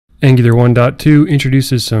Angular 1.2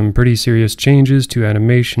 introduces some pretty serious changes to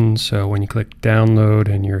animations, so when you click download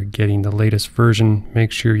and you're getting the latest version,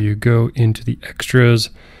 make sure you go into the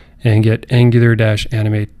extras and get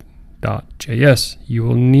Angular-animate.js. You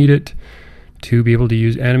will need it to be able to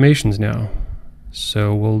use animations now.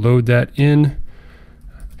 So we'll load that in,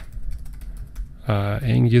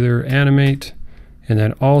 Angular animate, and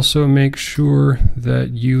then also make sure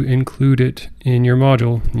that you include it in your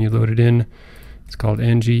module. You load it in. It's called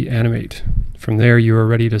ng-animate. From there, you are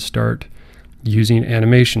ready to start using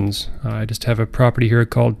animations. I just have a property here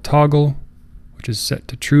called toggle, which is set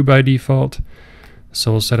to true by default.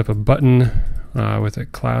 So we'll set up a button with a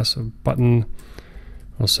class of button.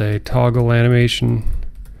 We'll say toggle animation.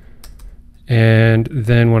 And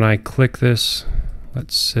then when I click this,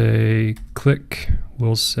 let's say click,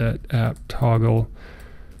 we'll set app toggle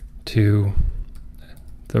to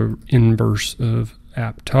the inverse of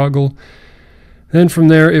app toggle. Then from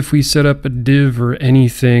there, if we set up a div or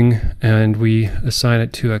anything and we assign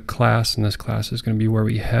it to a class, and this class is going to be where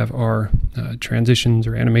we have our transitions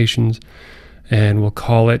or animations, and we'll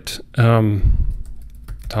call it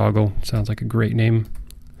toggle. Sounds like a great name.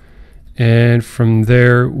 And from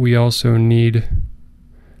there, we also need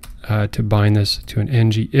to bind this to an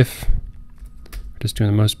ngIf. We're just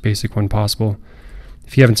doing the most basic one possible.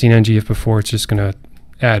 If you haven't seen ngIf before, it's just going to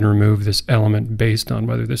add and remove this element based on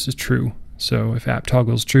whether this is true. So if app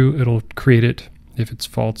toggle is true, it'll create it. If it's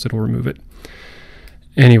false, it'll remove it.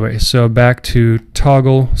 Anyway, so back to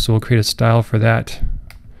toggle. So we'll create a style for that.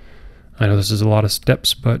 I know this is a lot of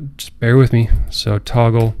steps, but just bear with me. So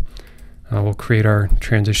toggle, we'll create our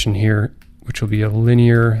transition here, which will be a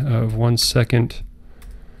linear of 1 second.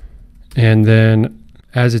 And then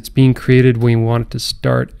as it's being created, we want it to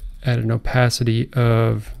start at an opacity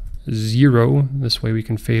of 0. This way we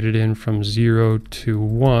can fade it in from 0 to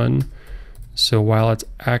 1. So while it's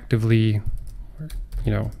actively,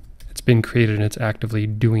 it's been created and it's actively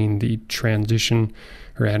doing the transition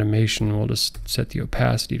or animation, we'll just set the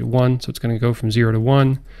opacity to 1. So it's going to go from 0 to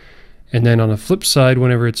 1. And then on the flip side,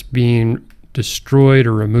 whenever it's being destroyed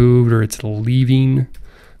or removed or it's leaving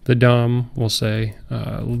the DOM, we'll say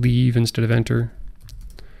leave instead of enter.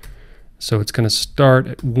 So it's going to start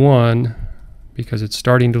at 1 because it's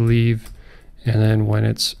starting to leave, and then when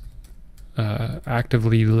it's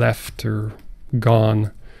actively left or gone,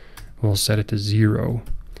 we'll set it to 0.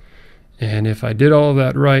 And if I did all of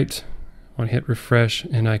that right, when I hit refresh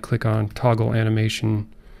and I click on toggle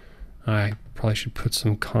animation, I probably should put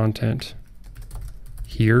some content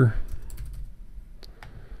here.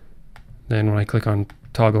 Then when I click on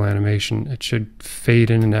toggle animation, it should fade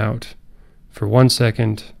in and out for 1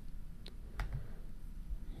 second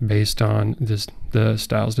based on the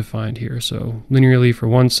styles defined here. So linearly for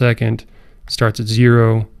 1 second, starts at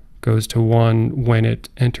 0, goes to 1 when it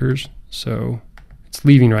enters. So it's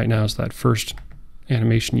leaving right now, so that first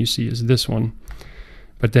animation you see is this one.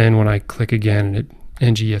 But then when I click again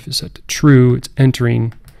and ngIf is set to true, it's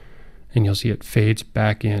entering, and you'll see it fades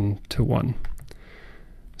back in to 1.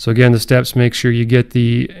 So again, the steps: make sure you get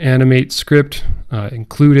the animate script,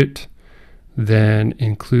 include it, then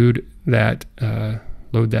include that,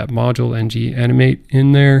 load that module ng-animate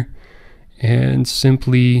in there, and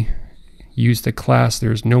simply use the class.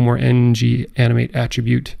 There's no more ng-animate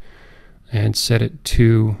attribute, and set it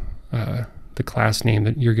to the class name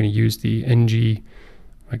that you're going to use the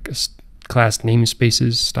class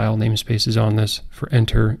namespaces, style namespaces on this for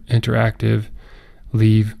enter, enter active,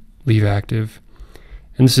 leave, leave active.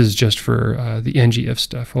 And this is just for the ngIf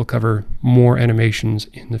stuff. We'll cover more animations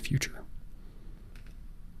in the future.